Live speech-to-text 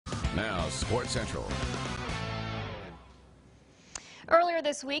Now, Sports Central. Earlier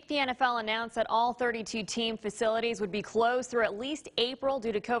this week, the NFL announced that all 32 team facilities would be closed through at least April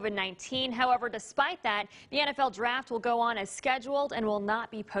due to COVID-19. However, despite that, the NFL draft will go on as scheduled and will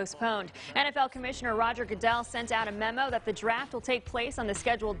not be postponed. NFL Commissioner Roger Goodell sent out a memo that the draft will take place on the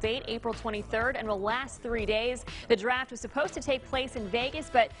scheduled date, April 23rd, and will last 3 days. The draft was supposed to take place in Vegas,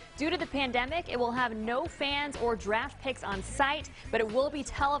 but due to the pandemic, it will have no fans or draft picks on site, but it will be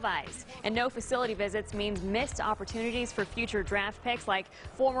televised. And no facility visits means missed opportunities for future draft picks, like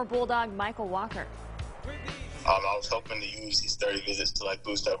former Bulldog Mykal Walker. I was hoping to use these 30 visits to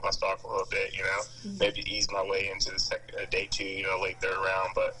boost up my stock a little bit, maybe ease my way into the day two, late third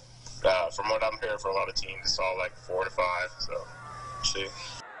round. But from what I'm hearing for a lot of teams, it's all 4 to 5. So, see.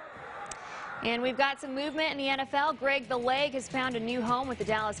 And we've got some movement in the NFL. Greg the Leg has found a new home with the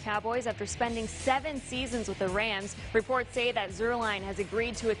Dallas Cowboys after spending 7 seasons with the Rams. Reports say that Zerline has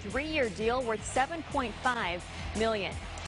agreed to a 3-year deal worth $7.5 million.